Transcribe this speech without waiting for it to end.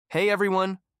Hey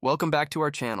everyone, welcome back to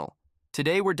our channel.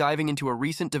 Today we're diving into a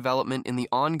recent development in the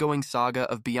ongoing saga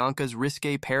of Bianca's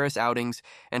risque Paris outings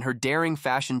and her daring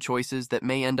fashion choices that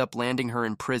may end up landing her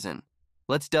in prison.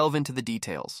 Let's delve into the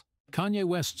details. Kanye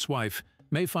West's wife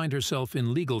may find herself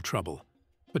in legal trouble,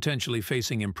 potentially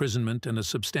facing imprisonment and a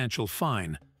substantial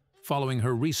fine, following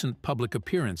her recent public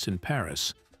appearance in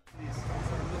Paris.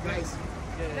 Guys,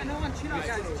 no one, chill out,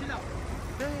 guys, chill out.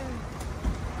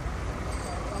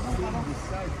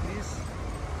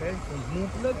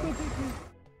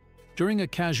 During a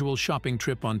casual shopping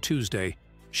trip on Tuesday,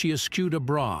 she eschewed a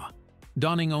bra,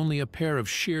 donning only a pair of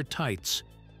sheer tights,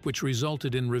 which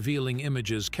resulted in revealing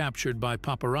images captured by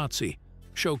paparazzi,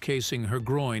 showcasing her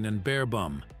groin and bare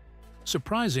bum.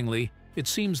 Surprisingly, it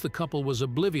seems the couple was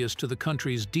oblivious to the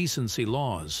country's decency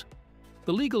laws.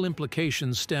 The legal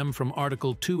implications stem from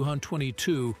Article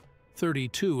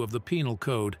 222(32) of the Penal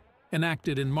Code,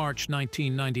 enacted in March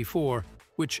 1994,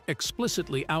 which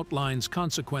explicitly outlines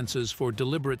consequences for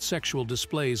deliberate sexual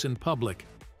displays in public.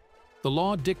 The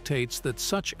law dictates that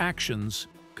such actions,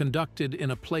 conducted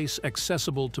in a place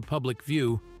accessible to public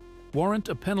view, warrant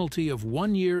a penalty of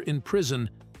 1 year in prison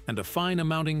and a fine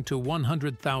amounting to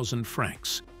 100,000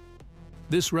 francs.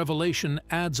 This revelation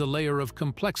adds a layer of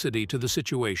complexity to the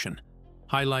situation,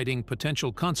 highlighting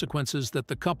potential consequences that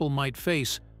the couple might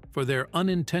face for their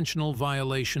unintentional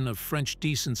violation of French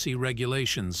decency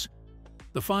regulations.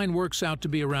 The fine works out to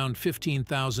be around $15,000,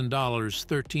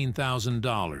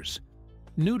 $13,000.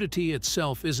 Nudity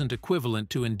itself isn't equivalent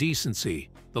to indecency,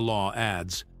 the law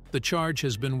adds. The charge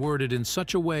has been worded in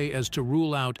such a way as to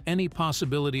rule out any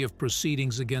possibility of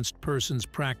proceedings against persons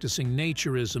practicing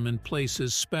naturism in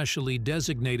places specially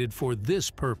designated for this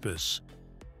purpose.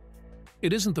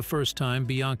 It isn't the first time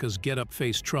Bianca's getup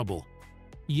faced trouble.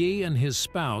 Ye and his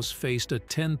spouse faced a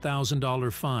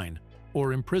 $10,000 fine,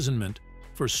 or imprisonment,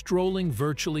 for strolling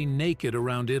virtually naked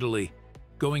around Italy,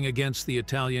 going against the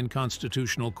Italian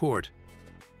Constitutional Court.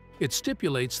 It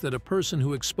stipulates that a person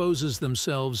who exposes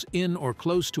themselves in or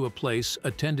close to a place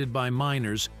attended by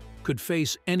minors could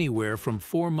face anywhere from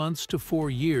 4 months to 4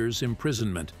 years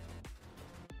imprisonment.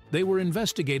 They were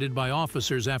investigated by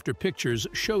officers after pictures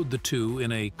showed the two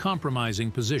in a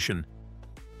compromising position.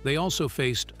 They also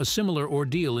faced a similar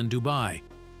ordeal in Dubai.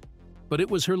 But it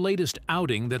was her latest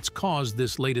outing that's caused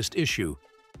this latest issue.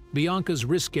 Bianca's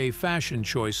risque fashion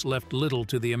choice left little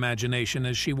to the imagination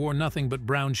as she wore nothing but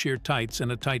brown sheer tights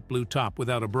and a tight blue top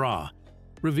without a bra,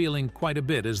 revealing quite a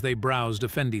bit as they browsed a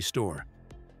Fendi store.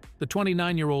 The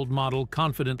 29-year-old model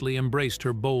confidently embraced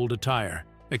her bold attire,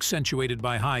 accentuated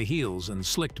by high heels and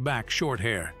slicked-back short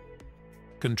hair.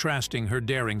 Contrasting her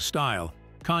daring style,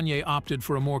 Kanye opted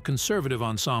for a more conservative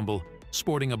ensemble,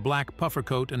 sporting a black puffer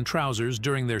coat and trousers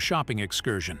during their shopping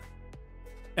excursion.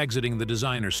 Exiting the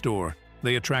designer store,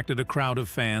 they attracted a crowd of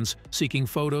fans seeking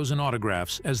photos and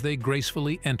autographs as they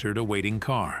gracefully entered a waiting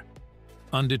car.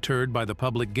 Undeterred by the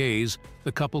public gaze,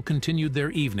 the couple continued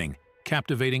their evening,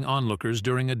 captivating onlookers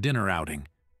during a dinner outing.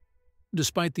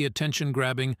 Despite the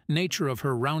attention-grabbing nature of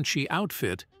her raunchy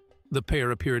outfit, the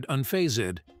pair appeared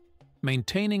unfazed,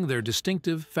 maintaining their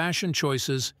distinctive fashion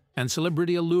choices and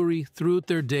celebrity allure throughout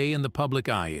their day in the public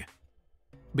eye.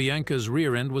 Bianca's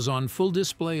rear end was on full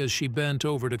display as she bent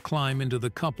over to climb into the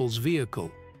couple's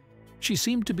vehicle. She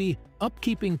seemed to be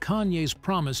upkeeping Kanye's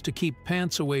promise to keep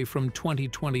pants away from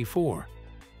 2024.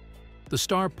 The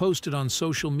star posted on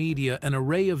social media an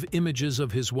array of images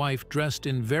of his wife dressed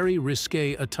in very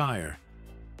risque attire.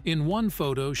 In one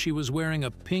photo, she was wearing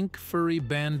a pink furry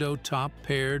bandeau top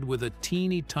paired with a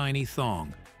teeny-tiny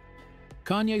thong.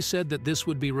 Kanye said that this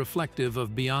would be reflective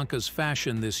of Bianca's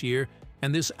fashion this year,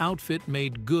 and this outfit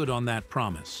made good on that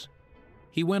promise.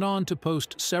 He went on to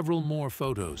post several more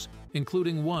photos,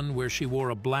 including one where she wore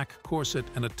a black corset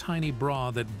and a tiny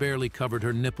bra that barely covered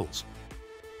her nipples.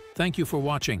 Thank you for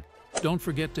watching. Don't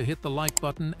forget to hit the like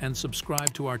button and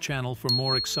subscribe to our channel for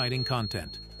more exciting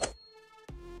content.